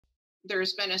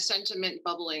There's been a sentiment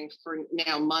bubbling for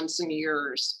now months and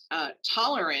years,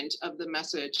 tolerant of the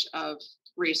message of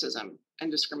racism and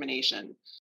discrimination.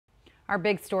 Our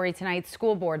big story tonight,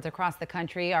 school boards across the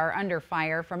country are under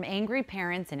fire from angry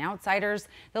parents and outsiders.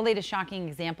 The latest shocking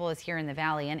example is here in the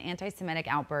Valley, an anti-Semitic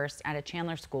outburst at a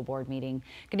Chandler School Board meeting.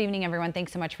 Good evening, everyone.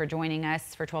 Thanks so much for joining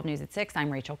us. For 12 News at 6,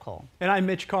 I'm Rachel Cole. And I'm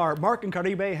Mitch Carr. Mark and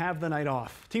Caribe have the night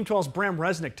off. Team 12's Bram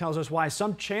Resnick tells us why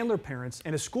some Chandler parents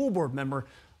and a school board member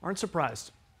aren't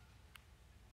surprised.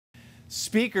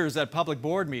 Speakers at public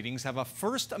board meetings have a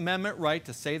First Amendment right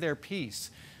to say their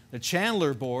piece. The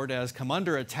Chandler Board has come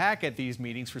under attack at these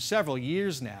meetings for several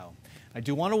years now. I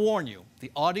do want to warn you,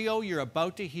 the audio you're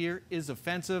about to hear is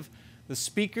offensive. The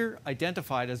speaker,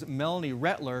 identified as Melanie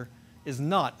Rettler, is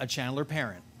not a Chandler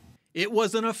parent. It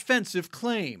was an offensive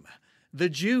claim. The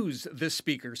Jews, the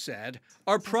speaker said,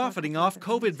 are profiting off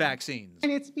COVID vaccines.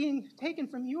 And it's being taken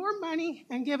from your money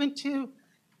and given to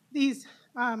these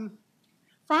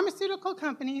pharmaceutical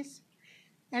companies.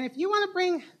 And if you want to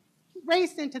bring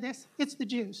race into this, it's the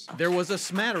Jews. There was a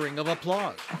smattering of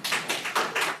applause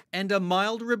and a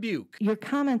mild rebuke. Your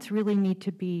comments really need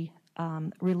to be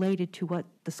related to what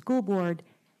the school board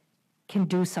can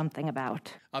do something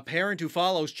about. A parent who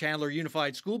follows Chandler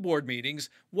Unified School Board meetings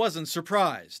wasn't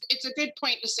surprised. It's a good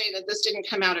point to say that this didn't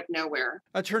come out of nowhere.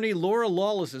 Attorney Laura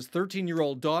Lawless's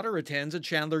 13-year-old daughter attends a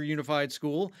Chandler Unified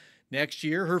School. Next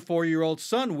year, her 4-year-old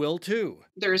son will too.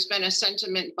 There's been a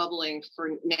sentiment bubbling for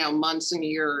now months and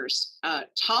years,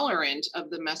 tolerant of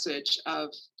the message of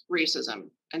racism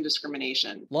and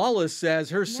discrimination. Lawless says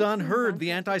her son heard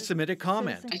the anti-Semitic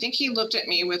comment. I think he looked at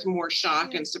me with more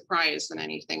shock and surprise than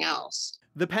anything else.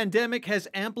 The pandemic has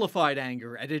amplified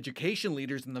anger at education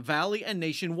leaders in the Valley and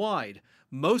nationwide,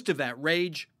 most of that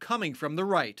rage coming from the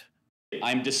right.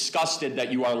 I'm disgusted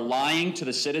that you are lying to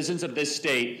the citizens of this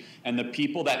state and the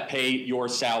people that pay your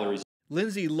salaries.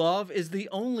 Lindsay Love is the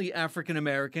only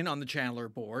African-American on the Chandler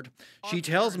Board. She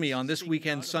tells me on this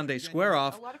weekend's Sunday Square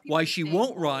Off why she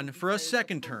won't run for a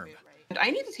second term.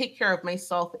 I need to take care of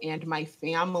myself and my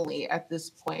family at this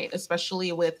point,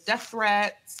 especially with death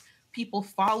threats, people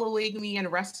following me in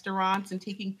restaurants and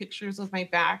taking pictures of my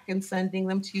back and sending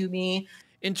them to me.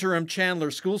 Interim Chandler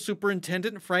School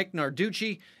Superintendent Frank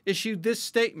Narducci issued this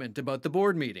statement about the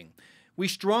board meeting. We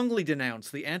strongly denounce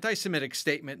the anti-Semitic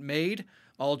statement made.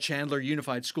 All Chandler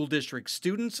Unified School District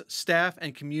students, staff,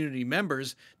 and community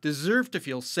members deserve to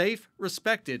feel safe,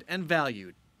 respected, and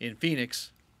valued. In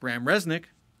Phoenix, Bram Resnick,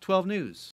 12 News.